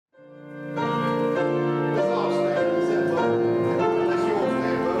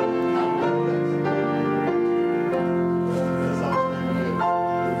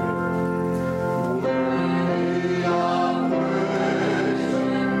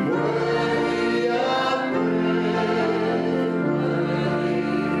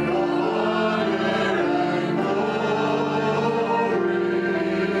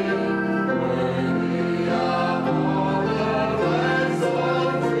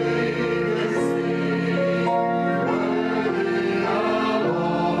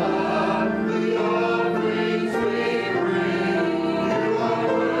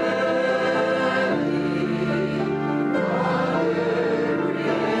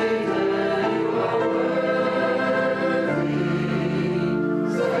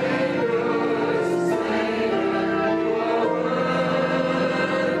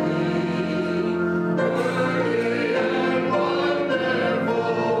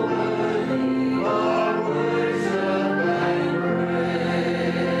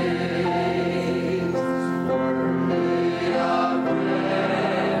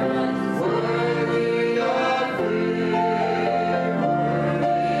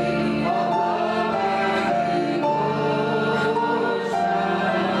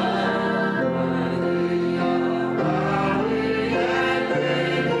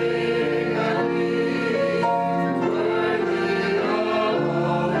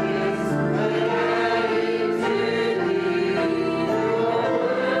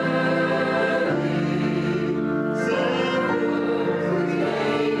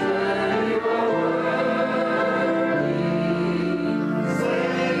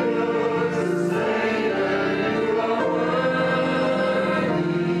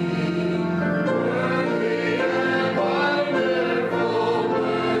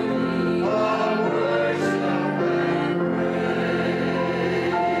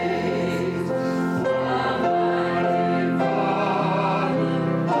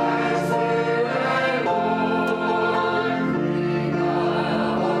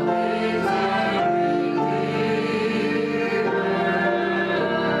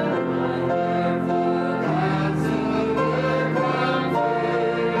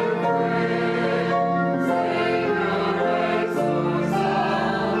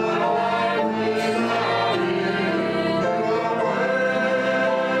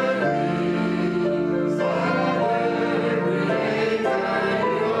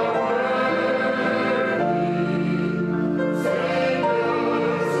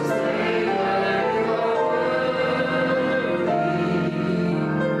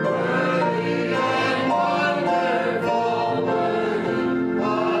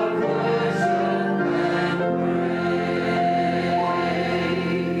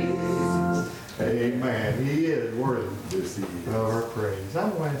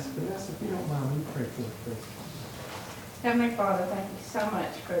Vanessa. Vanessa, if you don't mind, will you pray for us, please? Heavenly Father, thank you so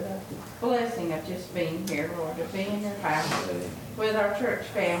much for the blessing of just being here, Lord, of being in your house with our church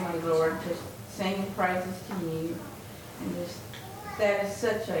family, Lord, just singing praises to you. And just, that is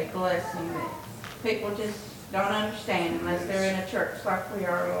such a blessing that people just don't understand unless they're in a church like we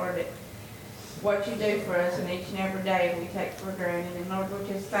are, Lord. That what you do for us, and each and every day we take for granted. And Lord, we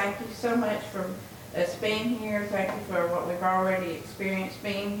just thank you so much for us being here. Thank you for what we've already experienced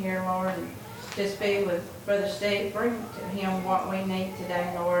being here, Lord. And just be with Brother Steve. Bring to him what we need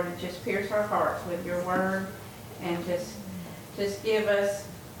today, Lord, and just pierce our hearts with your word, and just give us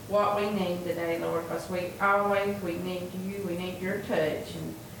what we need today, Lord, because we need you. We need your touch,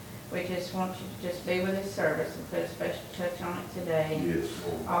 and we just want you to just be with this service and put a special touch on it today. Yes,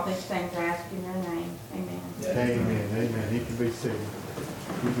 Lord. All these things I ask in your name. Amen. Amen. Amen. He can be seated.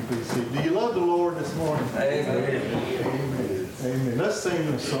 You can be seated. Do you love the Lord this morning? Amen. Amen. Amen. Let's sing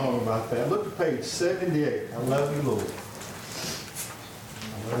a song about that. Look at page 78. I love you, Lord.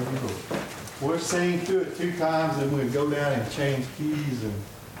 I love you, Lord. We'll sing through it 2 times, and we'll go down and change keys and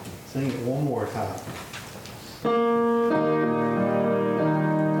sing it one more time.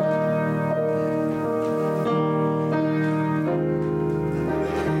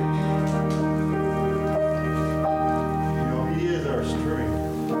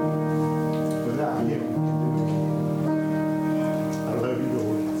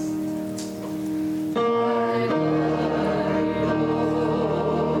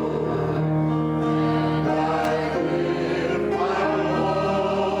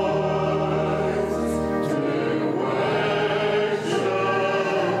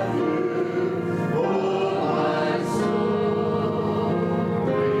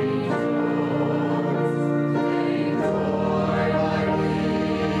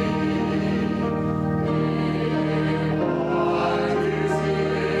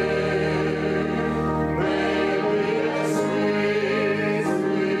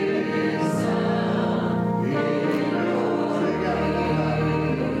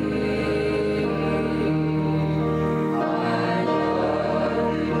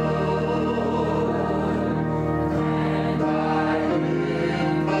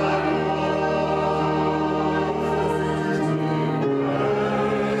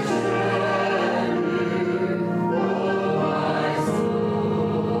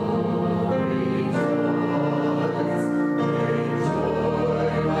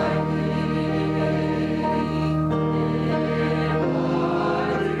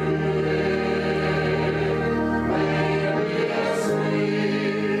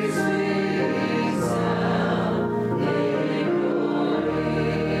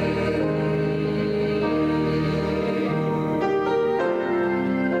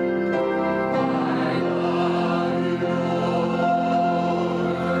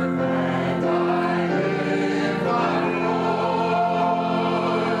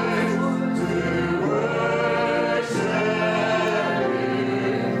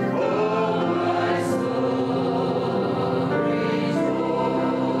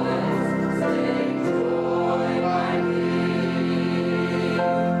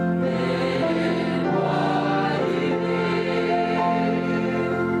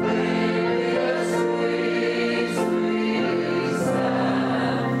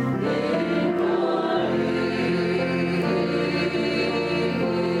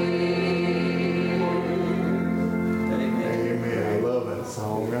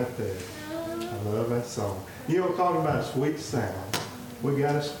 You know, talking about sweet sound, we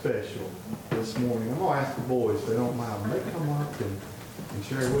got a special this morning. I'm going to ask the boys if they don't mind. They come up and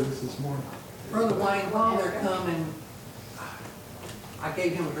share with us this morning. Brother Wayne, while they're coming, I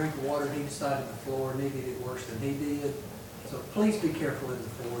gave him a drink of water and he decided the floor needed it worse than he did. So please be careful in the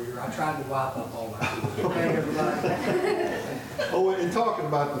foyer. I tried to wipe up all I could. Okay, everybody? Oh, and talking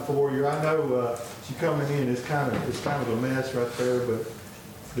about the foyer, I know you coming in, it's kind of a mess right there, but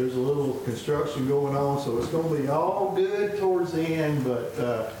there's a little construction going on, so it's going to be all good towards the end, but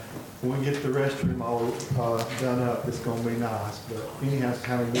when we get the restroom all done up, it's going to be nice. But anyhow, it's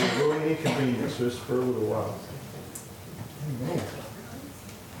kind of a little inconvenience just for a little while. Amen.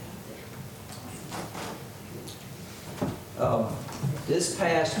 This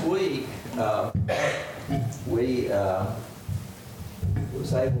past week, we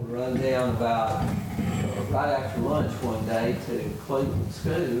was able to run down about right after lunch one day to Cleveland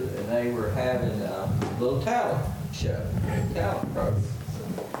School, and they were having a little talent show, talent program.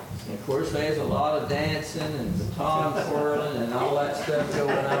 And of course, there's a lot of dancing and baton twirling and all that stuff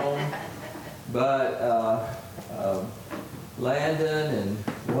going on. But Landon and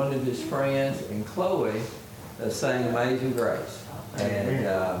one of his friends and Chloe sang Amazing Grace. And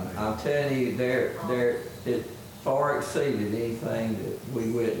I'm telling you, it far exceeded anything that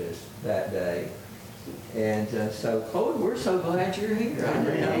we witnessed that day. And so, Chloe, we're so glad you're here. I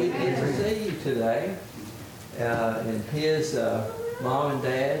didn't know we'd get to see you today. And his mom and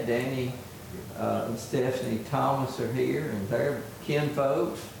dad, Danny and Stephanie Thomas, are here, and they're kin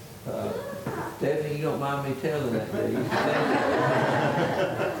folks. Stephanie, you don't mind me telling that, do you?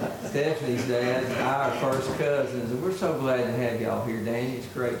 Stephanie's dad and I are first cousins, and we're so glad to have y'all here, Danny. It's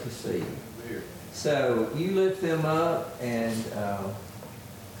great to see you. So you lift them up, and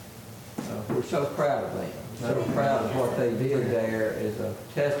we're so proud of them. So proud of what they did there as a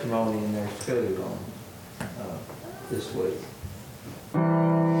testimony in their school on this week.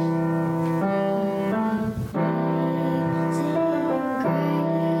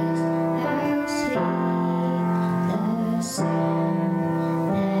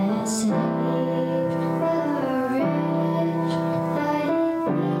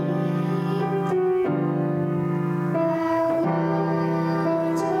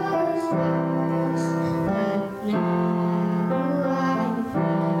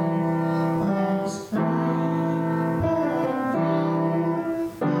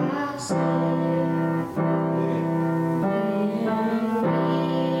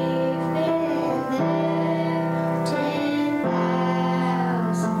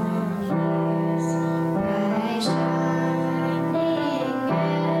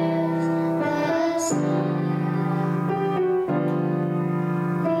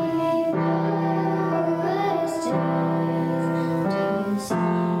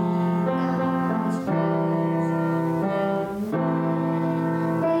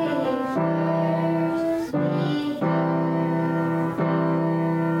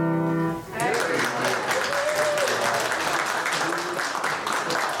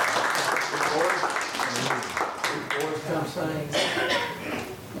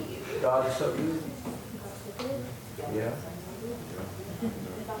 God is so good. Yeah.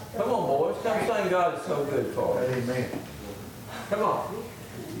 Come on, boys. Come sing God is so good for us. Amen. Come on.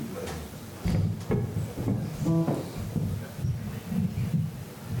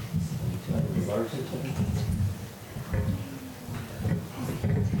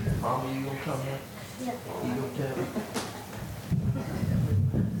 Mama, you gonna come here? Yeah. You gonna tell me?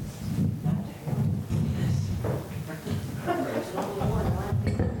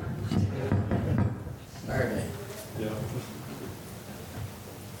 Ernie. Yeah.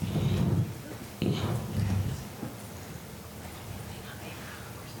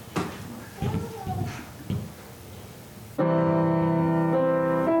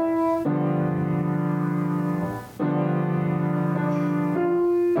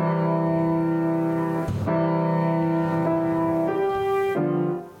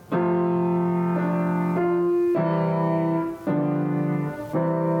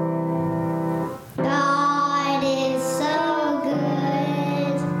 God is so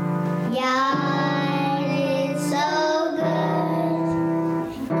good. God is so good.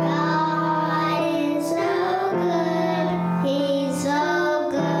 God is so good. He's so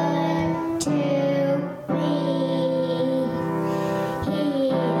good to me.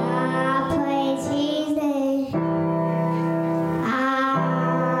 I praise His name. I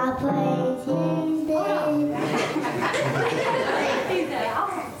praise His name. God is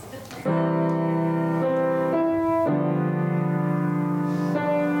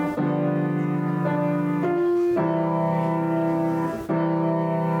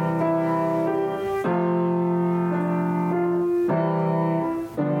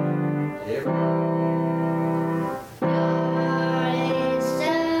so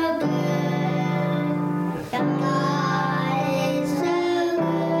good. God is so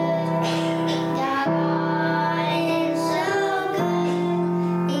good. God is so good.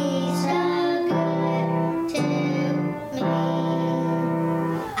 He's so good to me.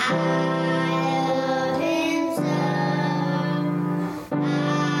 I love Him so. I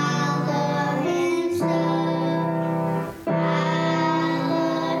love Him so. I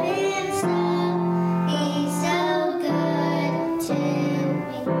love Him so.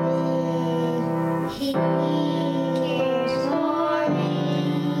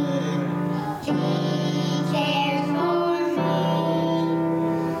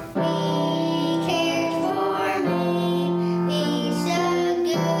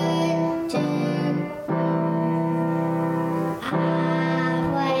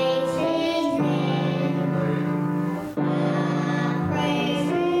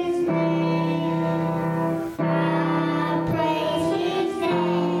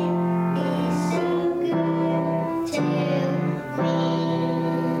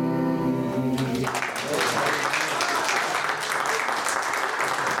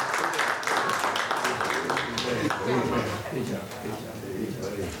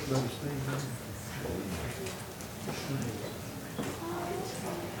 Well,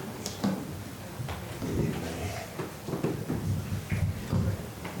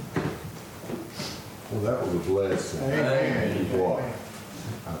 that was a blessing. Amen. Boy,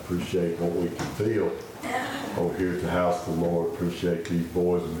 I appreciate what we can feel over here at the house of the Lord. Appreciate these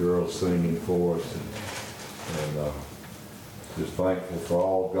boys and girls singing for us, and just thankful for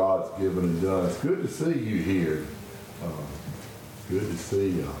all God's given and done. It's good to see you here. Good to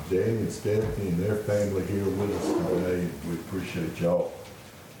see Danny and Stephanie and their family here with us today. We appreciate y'all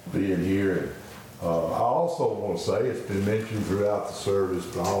being here. I also want to say, it's been mentioned throughout the service,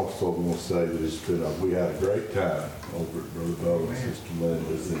 but I also want to say that it's been, we had a great time over at Brother Bo and Sister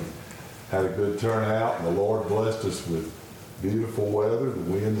Linda's, and had a good turnout, and the Lord blessed us with beautiful weather.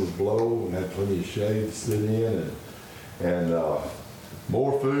 The wind was blowing, and had plenty of shade to sit in, and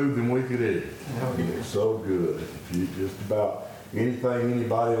more food than we could eat. It was so good. If you just about anything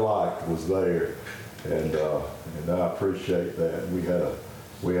anybody liked was there, and I appreciate that.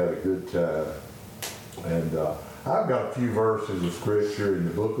 We had a good time. And I've got a few verses of scripture in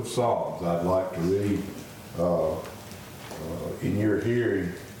the book of Psalms I'd like to read in your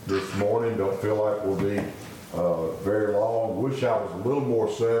hearing this morning. Don't feel like we'll be very long. Wish I was a little more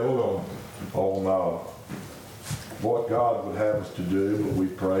settled on what God would have us to do, but we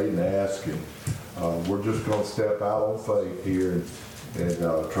prayed and asked, and we're just going to step out on faith here and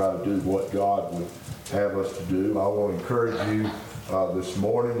try to do what God would have us to do. I want to encourage you this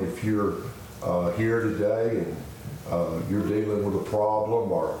morning, if you're here today and you're dealing with a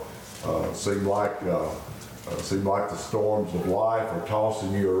problem, or seem like the storms of life are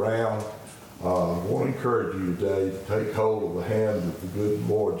tossing you around, I want to encourage you today to take hold of the hand of the good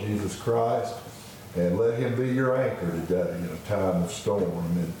Lord Jesus Christ and let him be your anchor today in a time of storm.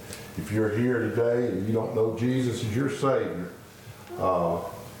 And if you're here today and you don't know Jesus as your Savior,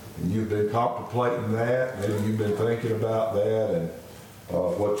 and you've been contemplating that, maybe you've been thinking about that and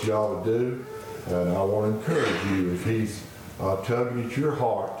what you ought to do, and I want to encourage you, if he's tugging at your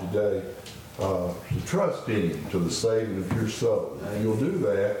heart today, to trust in him to the saving of your soul. If you'll do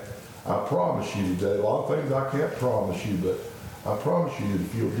that, I promise you today, a lot of things I can't promise you, but I promise you that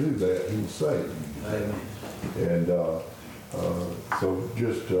if you'll do that, he'll save you. Amen. And so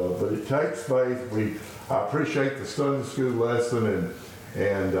just, but it takes faith. I appreciate the Sunday school lesson,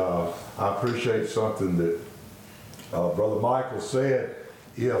 and I appreciate something that Brother Michael said.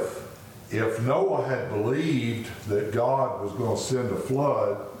 If Noah had believed that God was going to send a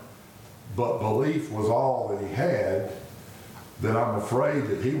flood, but belief was all that he had, then I'm afraid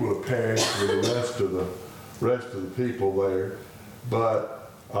that he would have perished with the rest of the people there. But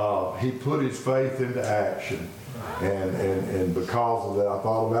he put his faith into action, and because of that, I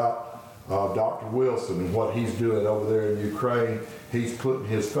thought about Dr. Wilson and what he's doing over there in Ukraine. He's putting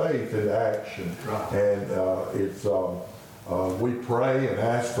his faith into action, and we pray and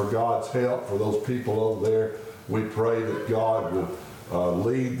ask for God's help for those people over there. We pray that God would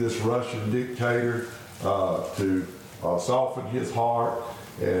lead this Russian dictator to soften his heart,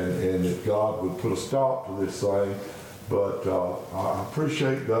 and that God would put a stop to this thing. But I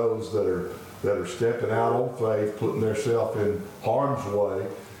appreciate those that are stepping out on faith, putting themselves in harm's way,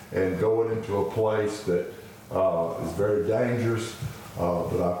 and going into a place that is very dangerous.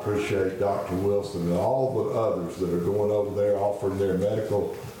 But I appreciate Dr. Wilson and all the others that are going over there offering their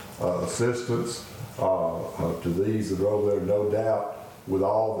medical assistance to these that are over there. No doubt, with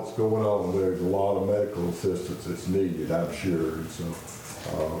all that's going on, there's a lot of medical assistance that's needed, I'm sure. And so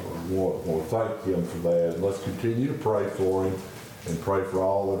I want to thank him for that. And let's continue to pray for him and pray for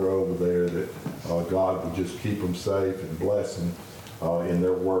all that are over there, that God would just keep them safe and bless them in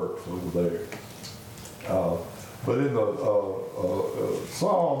their work over there. But in the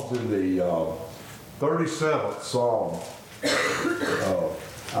Psalms, in the 37th Psalm,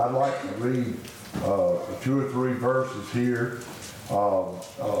 I'd like to read 2 or 3 verses here.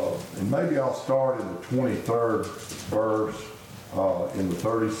 And maybe I'll start in the 23rd verse in the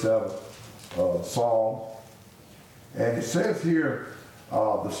 37th Psalm. And it says here,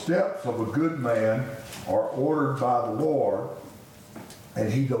 the steps of a good man are ordered by the Lord,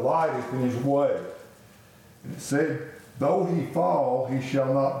 and he delighteth in his way. And it said, though he fall, he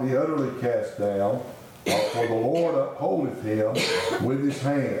shall not be utterly cast down, for the Lord upholdeth him with his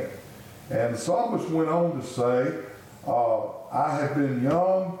hand. And the psalmist went on to say, I have been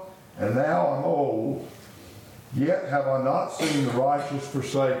young, and now I'm old, yet have I not seen the righteous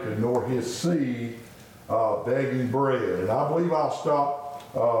forsaken, nor his seed begging bread. And I believe I'll stop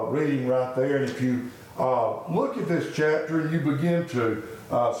reading right there. And if you look at this chapter and you begin to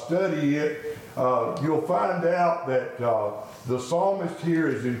study it, you'll find out that the psalmist here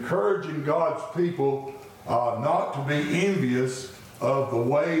is encouraging God's people not to be envious of the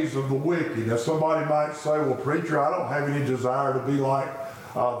ways of the wicked. Now somebody might say, well, preacher, I don't have any desire to be like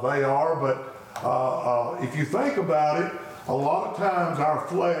they are, but if you think about it, a lot of times our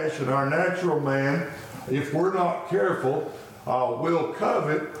flesh and our natural man, if we're not careful, will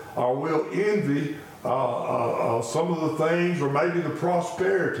covet or will envy some of the things, or maybe the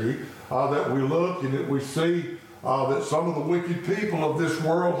prosperity that we look and that we see that some of the wicked people of this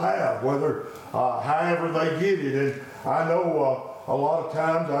world have, whether however they get it. And I know a lot of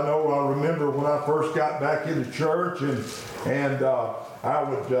times, I remember when I first got back into church, and I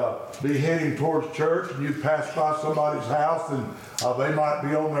would be heading towards church, and you'd pass by somebody's house, and they might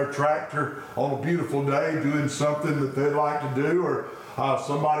be on their tractor on a beautiful day doing something that they'd like to do, or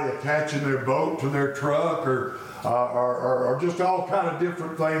somebody attaching their boat to their truck, or just all kind of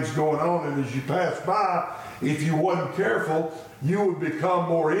different things going on. And as you pass by, if you wasn't careful, you would become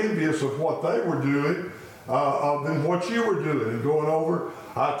more envious of what they were doing than what you were doing and going over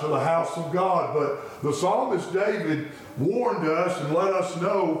to the house of God. But the psalmist David warned us and let us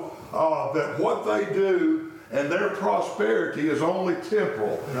know that what they do and their prosperity is only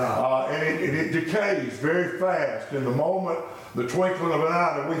temporal. And it decays very fast. In the moment, the twinkling of an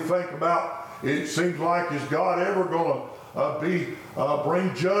eye, and we think about, it seems like, is God ever going to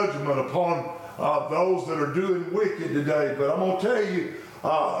bring judgment upon those that are doing wicked today? But I'm going to tell you,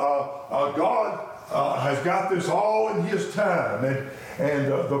 God has got this all in His time, and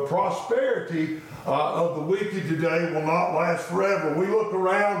the prosperity of the wicked today will not last forever. We look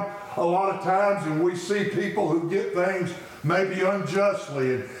around a lot of times and we see people who get things maybe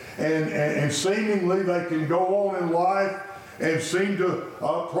unjustly, and seemingly they can go on in life and seem to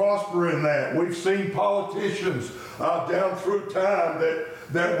prosper in that. We've seen politicians down through time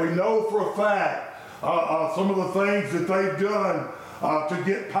that we know for a fact some of the things that they've done to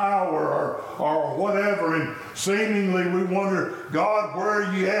get power or whatever, and seemingly we wonder, God, where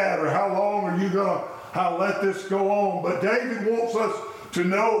are you at, or how long are you going to let this go on? But David wants us to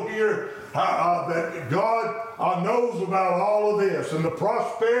know here that God knows about all of this, and the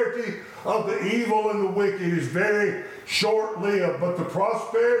prosperity of the evil and the wicked is very short-lived, but the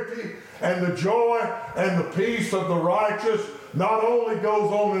prosperity and the joy and the peace of the righteous not only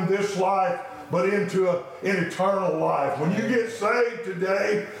goes on in this life, but into an eternal life. When you get saved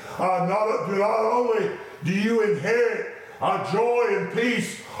today, not only do you inherit joy and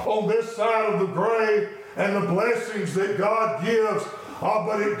peace on this side of the grave and the blessings that God gives,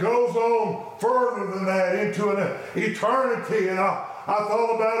 but it goes on further than that into an eternity. And I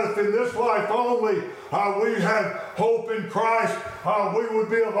thought about if in this life only we had hope in Christ, we would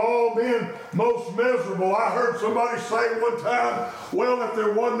be of all men most miserable. I heard somebody say one time, well, if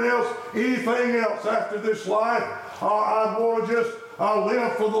there wasn't anything else after this life, I'd want to just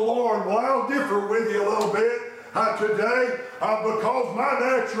live for the Lord. Well, I'll differ with you a little bit. Today, because my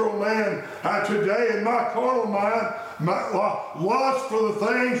natural man today and my carnal mind lust for the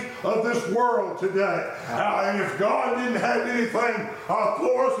things of this world today. And if God didn't have anything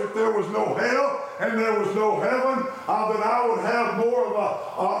for us, if there was no hell and there was no heaven, then I would have more of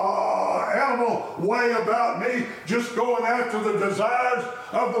an animal way about me, just going after the desires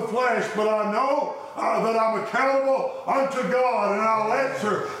of the flesh. But I know that I'm accountable unto God, and I'll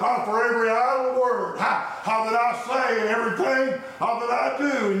answer for every idle word that I say and everything that I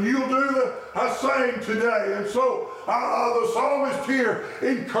do, and you'll do the same today. And so the psalmist here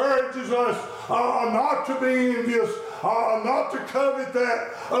encourages us not to be envious, not to covet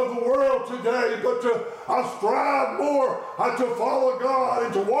that of the world today, but to strive more to follow God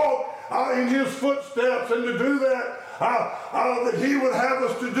and to walk in His footsteps, and to do that that He would have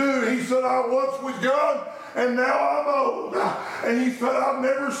us to do. He said, I once was young, and now I'm old. And He said, I've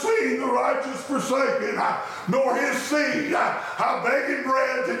never seen the righteous forsaken, nor his seed begging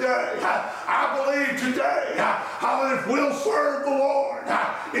bread today. I believe today that if we'll serve the Lord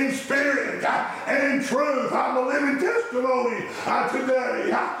in spirit and in truth, I'm a living testimony today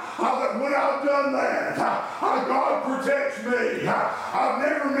that when I've done that, God protects me. I've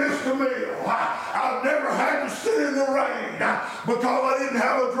never missed a meal. I've never had to sit in the rain because I didn't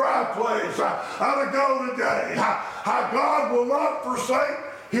have a dry place to go today. God will not forsake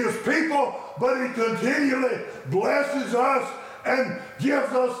His people, but He continually blesses us and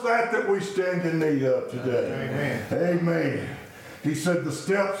gives us that we stand in need of today. Amen. Amen. He said, the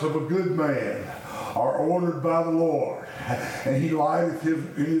steps of a good man are ordered by the Lord, and He lighteth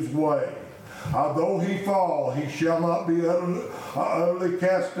in his way. Though he fall, he shall not be utterly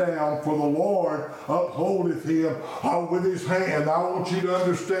cast down, for the Lord upholdeth him with his hand. I want you to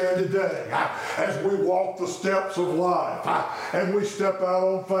understand today, as we walk the steps of life, and we step out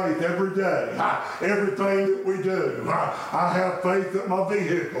on faith every day, everything that we do, I have faith that my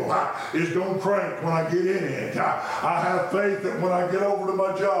vehicle is going to crank when I get in it. I have faith that when I get over to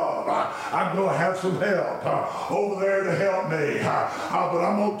my job, I'm going to have some help over there to help me. But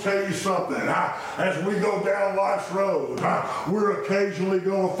I'm going to tell you something. As we go down life's road, we're occasionally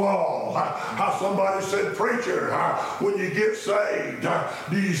going to fall. Somebody said, preacher, when you get saved,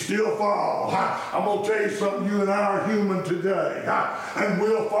 do you still fall? I'm going to tell you something. You and I are human today, and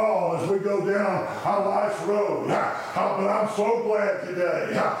we'll fall as we go down life's road. But I'm so glad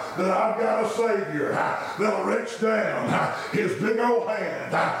today that I've got a Savior that'll reach down his big old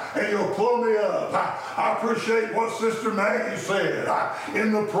hand and he'll pull me up. I appreciate what Sister Maggie said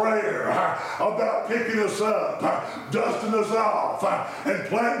in the prayer about picking us up, dusting us off, and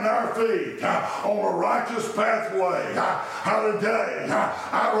planting our feet on a righteous pathway. Today,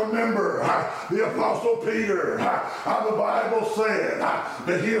 I remember the Apostle Peter. The Bible said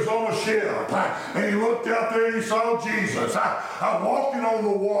that he was on a ship, and he looked out there and he saw Jesus walking on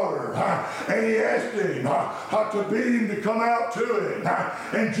the water, and he asked him to bid him to come out to him,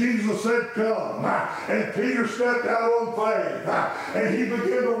 and Jesus said, come. And Peter stepped out on faith, and he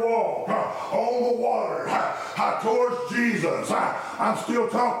began to walk on the water towards Jesus. I'm still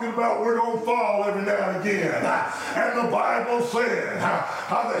talking about we're going to fall every now and again. And the Bible said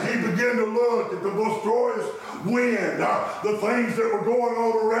that he began to look at the boisterous wind, the things that were going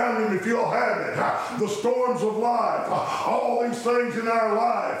on around him, if you'll have it, the storms of life, all these things in our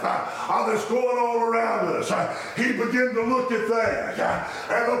life that's going on around us. He began to look at that,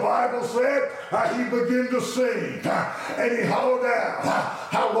 and the Bible said he began to sing, and he hollered out,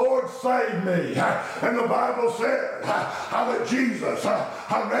 how Lord save me. And the Bible said how that Jesus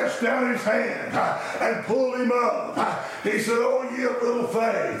reached down his hand and pulled him up. He said, oh, ye of little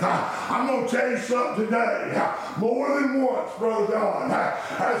faith. I'm going to tell you something today. More than once, Brother Don,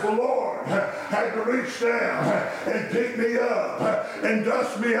 as the Lord had to reach down and pick me up and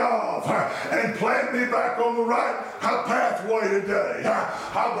dust me off and plant me back on the right pathway today.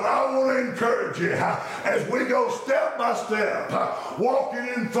 But I want to encourage you as we go step by step, walking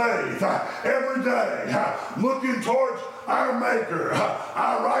in faith every day, looking towards our Maker,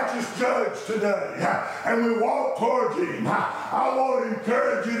 our righteous Judge today, and we walk towards him. I want to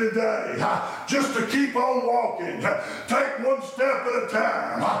encourage you today just to keep on walking. Take one step at a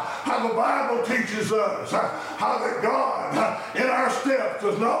time. How the Bible teaches us how that God in our steps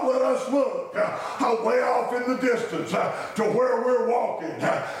does not let us look way off in the distance to where we're walking,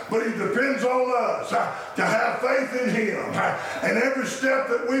 but he depends on us to have faith in him. And every step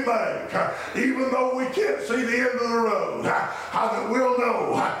that we make, even though we can't see the end of the road, how that we'll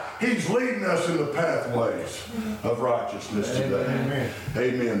know he's leading us in the pathways of righteousness today. Amen.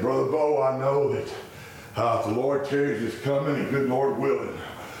 Amen. Brother Bo, I know that the Lord carries is coming, and good Lord willing,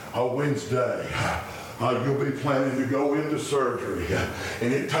 Wednesday, you'll be planning to go into surgery,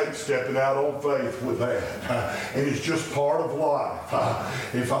 and it takes stepping out on faith with that, and it's just part of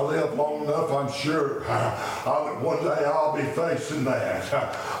life. If I live long enough, I'm sure that one day I'll be facing that.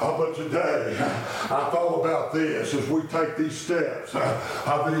 But today, I thought about this as we take these steps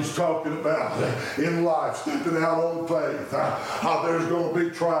that he's talking about in life, stepping out on faith. There's going to be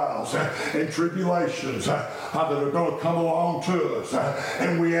trials and tribulations that are going to come along to us,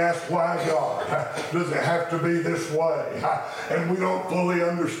 and we ask, why, God? Does it have to be this way? And we don't fully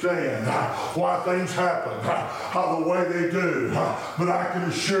understand why things happen the way they do. But I can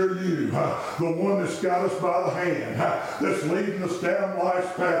assure you, the one that's got us by the hand, that's leading us down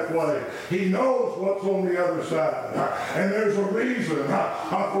life's pathway, he knows what's on the other side. And there's a reason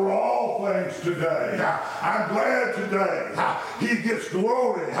for all things today. I'm glad today he gets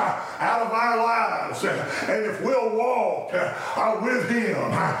glory out of our lives. And if we'll walk with him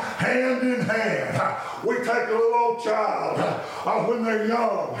hand in hand, we take a little old child when they're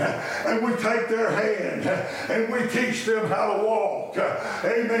young, and we take their hand and we teach them how to walk.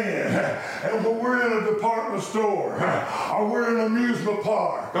 Amen. And when we're in a department store, or we're in an amusement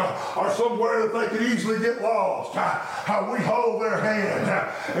park, or somewhere that they could easily get lost, we hold their hand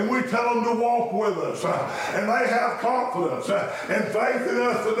and we tell them to walk with us. And they have confidence and faith in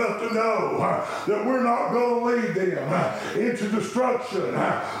us enough to know that we're not going to lead them into destruction,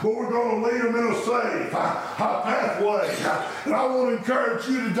 but we're going to lead them in a safe pathway. And I want to encourage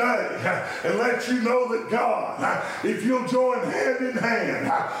you today and let you know that God, if you'll join hand in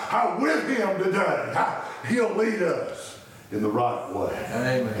hand with him today, he'll lead us in the right way.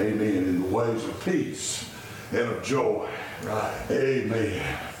 Amen. Amen. In the ways of peace and of joy. Right.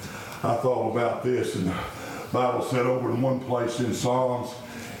 Amen. I thought about this, and the Bible said over in one place in Psalms,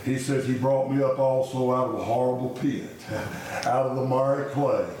 he says, he brought me up also out of a horrible pit, out of the miry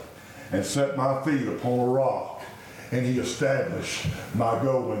clay, and set my feet upon a rock, and he established my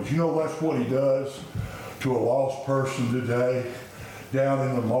goings. You know, that's what he does to a lost person today, down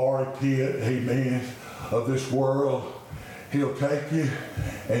in the miry pit, amen, of this world. He'll take you,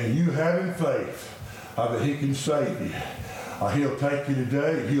 and you having faith that he can save you. He'll take you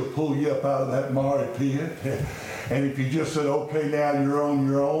today, he'll pull you up out of that miry pit. And if you just said, okay, now you're on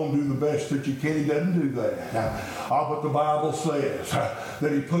your own, do the best that you can, he doesn't do that. But the Bible says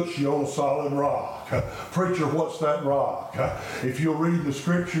that he puts you on a solid rock. Preacher, what's that rock? If you'll read the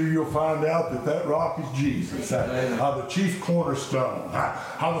scripture, you'll find out that that rock is Jesus, the chief cornerstone,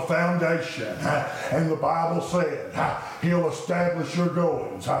 the foundation. And the Bible said he'll establish your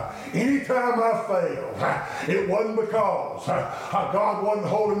goings. Anytime I failed, it wasn't because God wasn't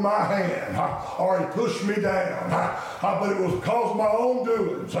holding my hand or he pushed me down, but it was because of my own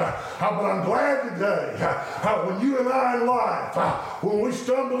doings. But I'm glad today, when you and I in life, when we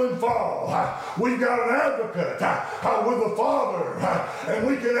stumble and fall, we've got an advocate with the Father, and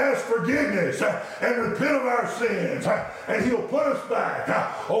we can ask forgiveness and repent of our sins, and he'll put us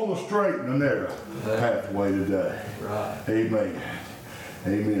back on the straight and the narrow pathway today. Right. Amen.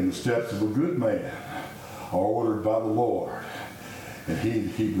 Amen. The steps of a good man are ordered by the Lord, and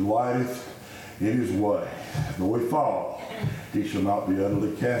he delighteth in his way. Though he fall, he shall not be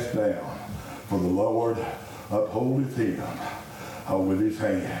utterly cast down, for the Lord upholdeth him with his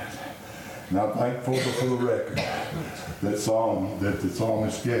hand. And I'm thankful for the record that the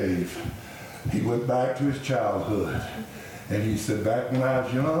psalmist gave. He went back to his childhood, and he said, back when I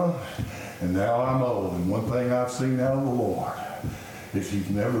was young, and now I'm old, and one thing I've seen out of the Lord is he's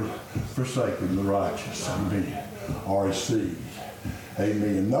never forsaken the righteous, amen, or his seed.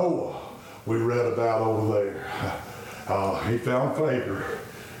 Amen. Noah, we read about over there. He found favor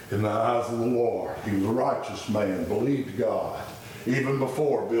in the eyes of the Lord. He was a righteous man, believed God. Even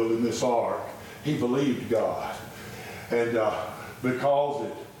before building this ark, he believed God. And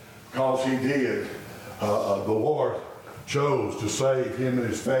because he did, the Lord chose to save him and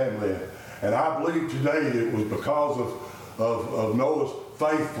his family. And I believe today it was because of Noah's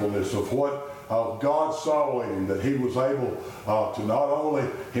faithfulness, of what God saw in him, that he was able to not only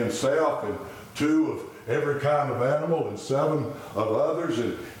himself and 2 of every kind of animal and 7 of others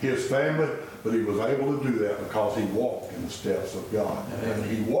in his family, but he was able to do that because he walked in the steps of God. And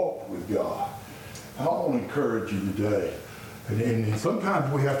he walked with God. I want to encourage you today. And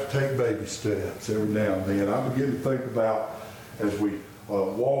sometimes we have to take baby steps every now and then. I begin to think about as we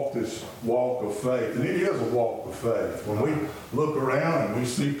walk this walk of faith, and it is a walk of faith. When we look around and we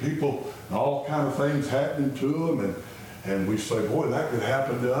see people and all kind of things happening to them, and we say, boy, that could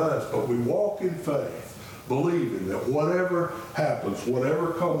happen to us. But we walk in faith, believing that whatever happens,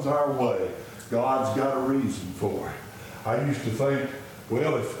 whatever comes our way, God's got a reason for it. I used to think,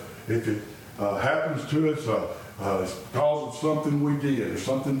 well, if it happens to us, it's because of something we did or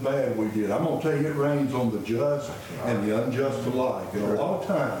something bad we did. I'm going to tell you, it rains on the just and the unjust alike. And a lot of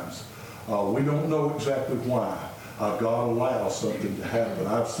times, we don't know exactly why God allows something to happen.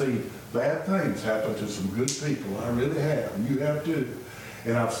 I've seen bad things happen to some good people. I really have. And you have too.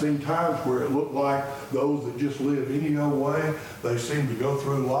 And I've seen times where it looked like those that just live any old way, they seem to go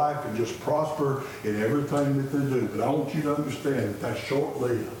through life and just prosper in everything that they do. But I want you to understand that that's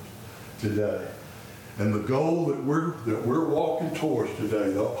short-lived today. And the goal that we're walking towards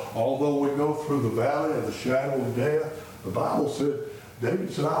today, though, although we go through the valley of the shadow of death, the Bible said,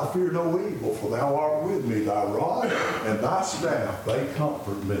 David said, I'll fear no evil, for thou art with me. Thy rod and thy staff, they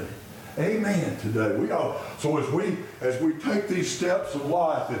comfort me. Amen today. So as we take these steps of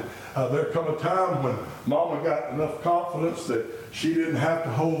life, there come a time when Mama got enough confidence that she didn't have to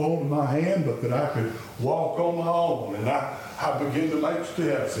hold on to my hand, but that I could walk on my own. And I began to make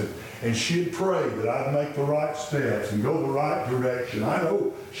steps, and she'd pray that I'd make the right steps and go the right direction. I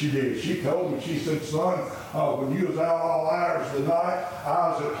know she did. She told me, she said, son, when you was out all hours of the night, I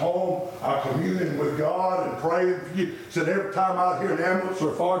was at home communing with God and praying for you. Said every time I'd hear an ambulance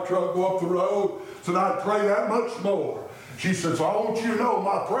or a fire truck go up the road, said I'd pray that much more. She said, so I want you to know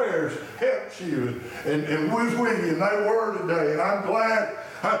my prayers helped you and was with you, and they were today. And I'm glad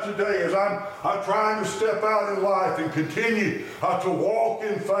today as I'm trying to step out in life and continue to walk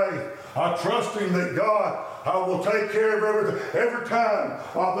in faith, trusting that God I will take care of everything. Every time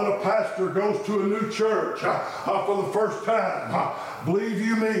that a pastor goes to a new church for the first time, believe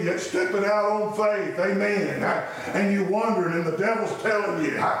you me, it's stepping out on faith. Amen. And you wondering, and the devil's telling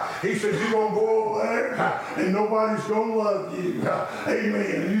you, he says, you're going to go over there and nobody's going to love you.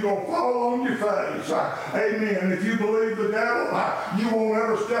 Amen. And you're going to fall on your face. Amen. And if you believe the devil, you won't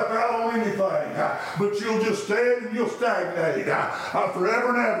ever step out on anything. But you'll just stand and you'll stagnate forever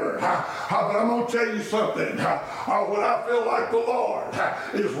and ever. But I'm going to tell you something. When I feel like the Lord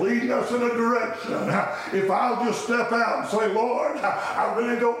is leading us in a direction, if I'll just step out and say, Lord, I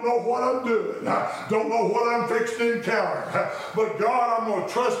really don't know what I'm doing. Don't know what I'm fixing to encounter. But God, I'm going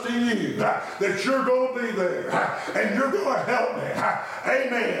to trust in you that you're going to be there and you're going to help me.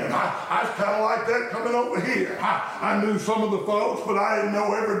 Amen. I was kind of like that coming over here. I knew some of the folks, but I didn't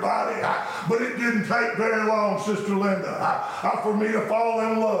know everybody. But it didn't take very long, Sister Linda, for me to fall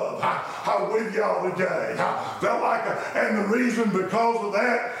in love with y'all today. Felt like, and the reason because of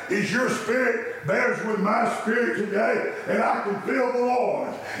that is your spirit bears with my spirit today, and I can feel the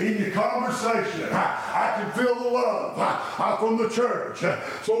Lord in your conversation. I can feel the love from the church.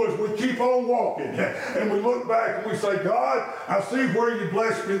 So as we keep on walking and we look back and we say, God, I see where you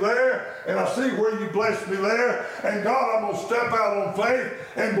blessed me there, and I see where you blessed me there, and God, I'm going to step out on faith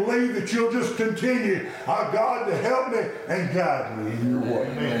and believe that you'll just continue, God, to help me and guide me in your way.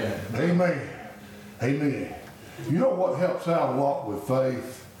 Amen. Amen. Amen. You know what helps out a lot with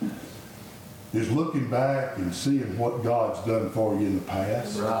faith is looking back and seeing what God's done for you in the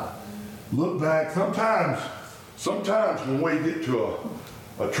past. Right. Look back. Sometimes when we get to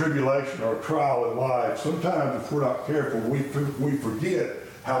a tribulation or a trial in life, sometimes if we're not careful, we forget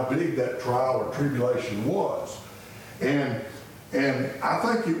how big that trial or tribulation was. And I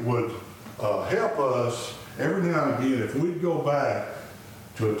think it would help us every now and again if we'd go back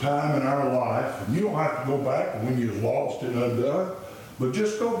to a time in our life, and you don't have to go back when you was lost and undone, but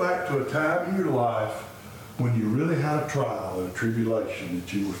just go back to a time in your life when you really had a trial and a tribulation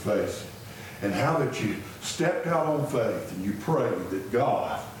that you were facing, and how that you stepped out on faith and you prayed that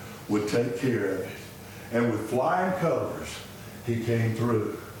God would take care of it. And with flying colors, he came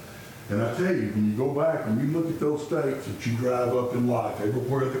through. And I tell you, when you go back and you look at those states that you drive up in life,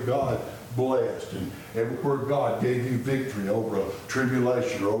 everywhere that God blessed and everywhere God gave you victory over a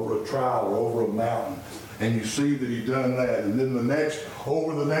tribulation or over a trial or over a mountain, and you see that he done that, and then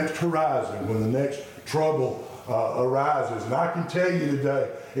over the next horizon, when the next trouble arises, and I can tell you today,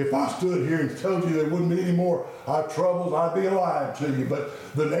 if I stood here and told you there wouldn't be any more troubles, I'd be lying to you. But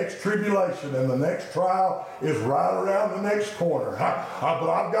the next tribulation and the next trial is right around the next corner. But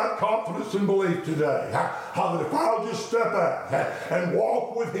I've got confidence and belief today that if I'll just step out and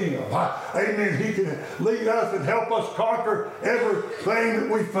walk with him, amen, he can lead us and help us conquer everything that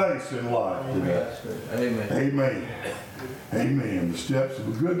we face in life today. Amen. Amen. Amen. The steps of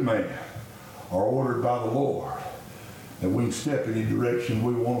a good man are ordered by the Lord. And we can step any direction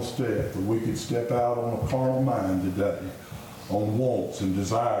we want to step, or we can step out on a carnal mind today, on wants and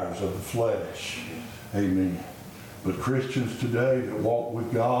desires of the flesh. Amen. But Christians today that walk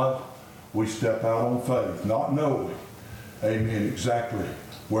with God, we step out on faith, not knowing, amen, exactly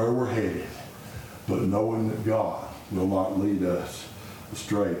where we're headed, but knowing that God will not lead us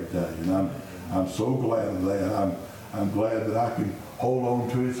astray today. And I'm so glad of that. I'm glad that I can hold on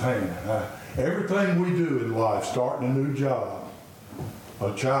to his hand. Everything we do in life, starting a new job,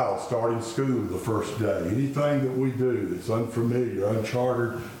 a child starting school the first day, anything that we do that's unfamiliar,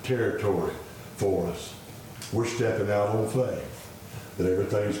 uncharted territory for us, we're stepping out on faith that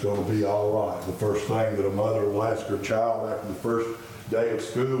everything's going to be all right. The first thing that a mother will ask her child after the first day of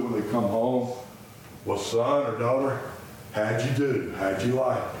school when they come home was, son or daughter, how'd you do? How'd you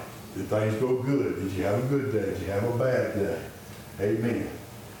like it? Did things go good? Did you have a good day? Did you have a bad day? Amen.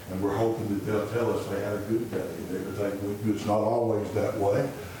 And we're hoping that they'll tell us they had a good day and everything went good. It's not always that way.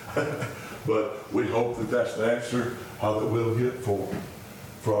 But we hope that that's the answer that we'll get from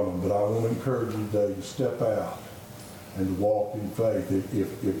them. But I want to encourage you today to step out and to walk in faith.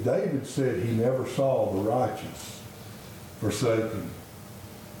 If David said he never saw the righteous forsaken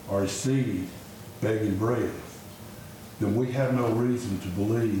or his seed begging bread, then we have no reason to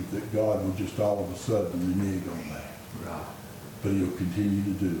believe that God will just all of a sudden renege on that. Right. But he'll continue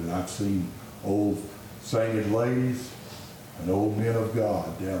to do it. I've seen old sainted ladies and old men of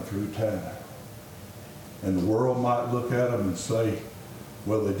God down through time. And the world might look at them and say,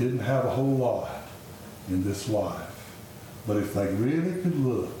 well, they didn't have a whole lot in this life. But if they really could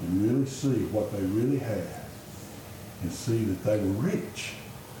look and really see what they really had and see that they were rich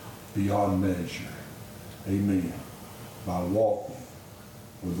beyond measure, amen, by walking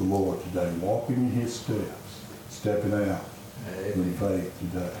with the Lord today, walking in his steps, stepping out in faith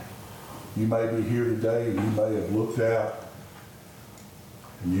today. You may be here today and you may have looked out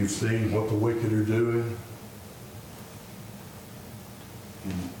and you've seen what the wicked are doing.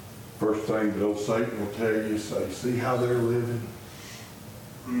 And first thing that old Satan will tell you is say, see how they're living?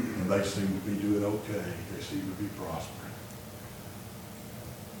 And they seem to be doing okay. They seem to be prospering.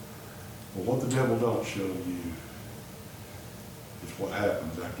 Well, what the devil don't show you is what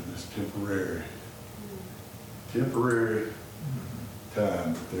happens after this temporary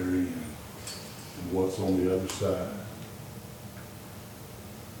time that they're in and what's on the other side.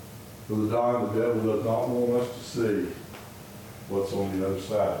 Brother Don, the devil does not want us to see what's on the other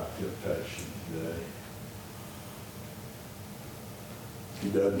side of temptation today. He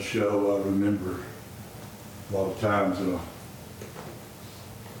doesn't show. I remember a lot of times in a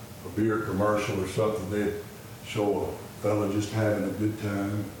beer commercial or something, they'd show a fella just having a good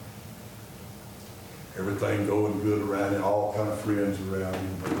time. Everything going good around him, all kind of friends around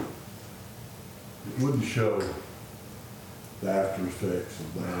him. But it wouldn't show the after effects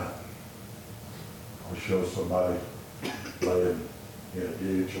of that. Or show somebody laying in a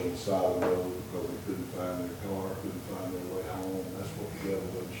ditch on the side of the road because they couldn't find their car, couldn't find their way home. That's what the devil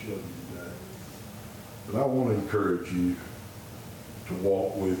doesn't show you today. But I want to encourage you to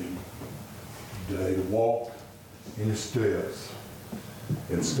walk with him today, to walk in his steps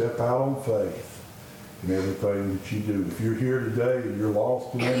and step out on faith in everything that you do. If you're here today and you're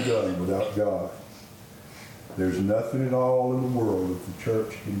lost and undone without God, there's nothing at all in the world that the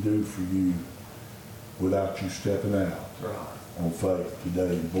church can do for you without you stepping out on faith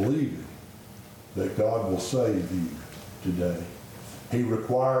today and believing that God will save you today. He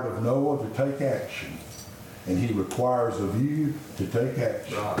required of Noah to take action, and he requires of you to take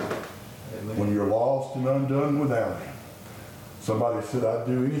action. When you're lost and undone without him. Somebody said, I'd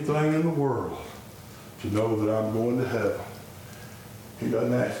do anything in the world to know that I'm going to heaven. He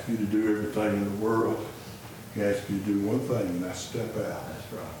doesn't ask you to do everything in the world. He asks you to do one thing, and that's step out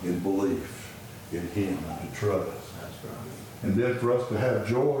in belief in him and to trust. And then for us to have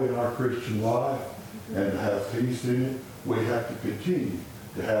joy in our Christian life and to have peace in it, we have to continue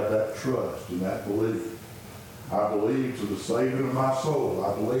to have that trust and that belief. I believe to the saving of my soul.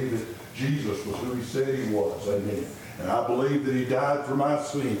 I believe that Jesus was who he said he was. Amen. And I believe that he died for my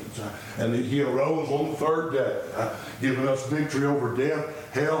sins and that he arose on the third day, giving us victory over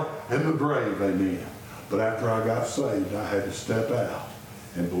death, hell, and the grave. Amen. But after I got saved, I had to step out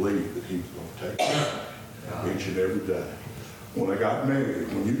and believe that he was going to take care of me each and every day. When I got married,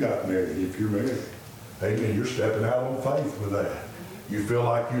 when you got married, if you're married, amen, you're stepping out on faith with that. You feel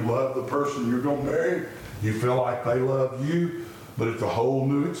like you love the person you're going to marry. You feel like they love you, but it's a whole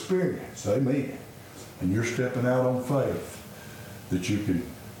new experience. Amen. And you're stepping out on faith that you can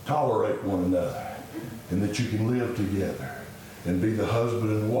tolerate one another and that you can live together and be the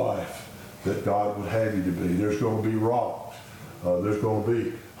husband and wife that God would have you to be. There's going to be rocks. There's going to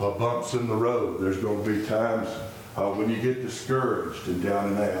be bumps in the road. There's going to be times when you get discouraged and down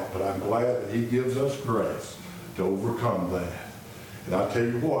and out. But I'm glad that he gives us grace to overcome that. And I tell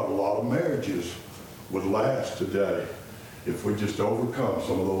you what, a lot of marriages would last today if we just overcome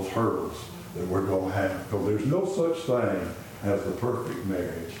some of those hurdles that we're going to have. Because there's no such thing as the perfect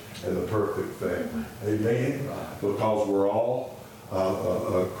marriage and the perfect family. Amen? Because we're all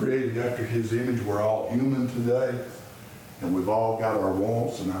created after his image. We're all human today. And we've all got our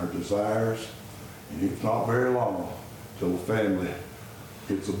wants and our desires. And it's not very long till the family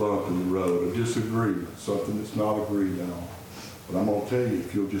hits a bump in the road, a disagreement, something that's not agreed on. But I'm going to tell you,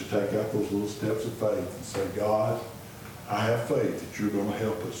 if you'll just take out those little steps of faith and say, God, I have faith that you're going to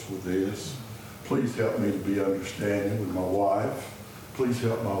help us with this. Please help me to be understanding with my wife. Please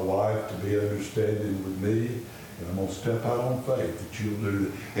help my wife to be understanding with me. And I'm going to step out on faith that you'll do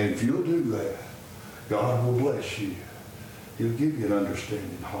that. And if you'll do that, God will bless you. He'll give you an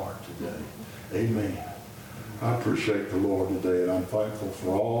understanding heart today. Amen. I appreciate the Lord today, and I'm thankful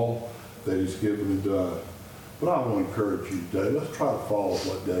for all that he's given and done. But I want to encourage you today. Let's try to follow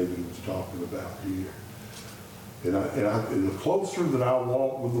what David was talking about here. And the closer that I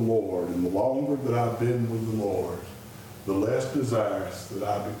walk with the Lord and the longer that I've been with the Lord, the less desirous that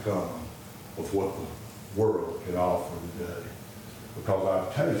I become of what the world can offer today. Because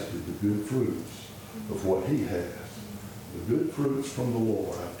I've tasted the good fruits of what he has. The good fruits from the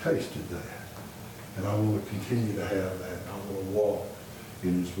Lord. I've tasted that. And I want to continue to have that. And I want to walk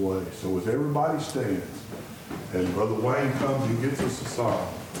in his way. So as everybody stands, and Brother Wayne comes and gets us a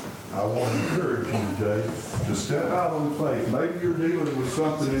song, I want to encourage you today to step out on faith. Maybe you're dealing with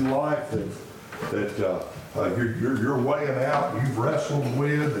something in life that you're weighing out, you've wrestled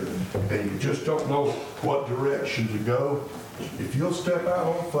with, and you just don't know what direction to go, if you'll step out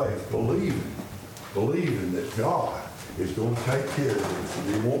on faith, believing that God is going to take care of this,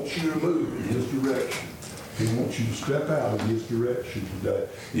 and He wants you to move in His direction. He wants you to step out in His direction today.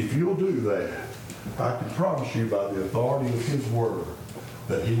 If you'll do that, I can promise you by the authority of His word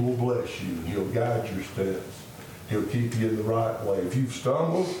that He will bless you and He'll guide your steps. He'll keep you in the right way. If you've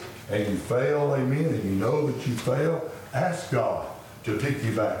stumbled and you fail, amen, and you know that you fail, ask God to pick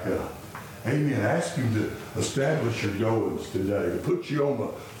you back up. Amen. Ask Him to establish your goings today, to put you on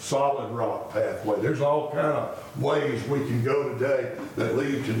the solid rock pathway. There's all kind of ways we can go today that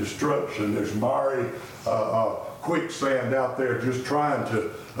lead to destruction. There's miry quicksand out there just trying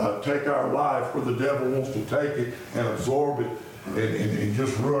to take our life where the devil wants to take it and absorb it and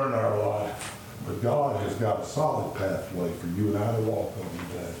just ruin our life. But God has got a solid pathway for you and I to walk on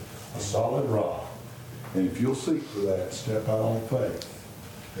today, a solid rock. And if you'll seek for that, step out on faith.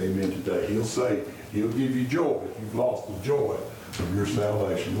 Amen. Today, He'll save you. He'll give you joy if you've lost the joy of your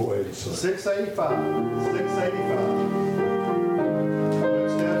salvation. Go ahead and say. 685.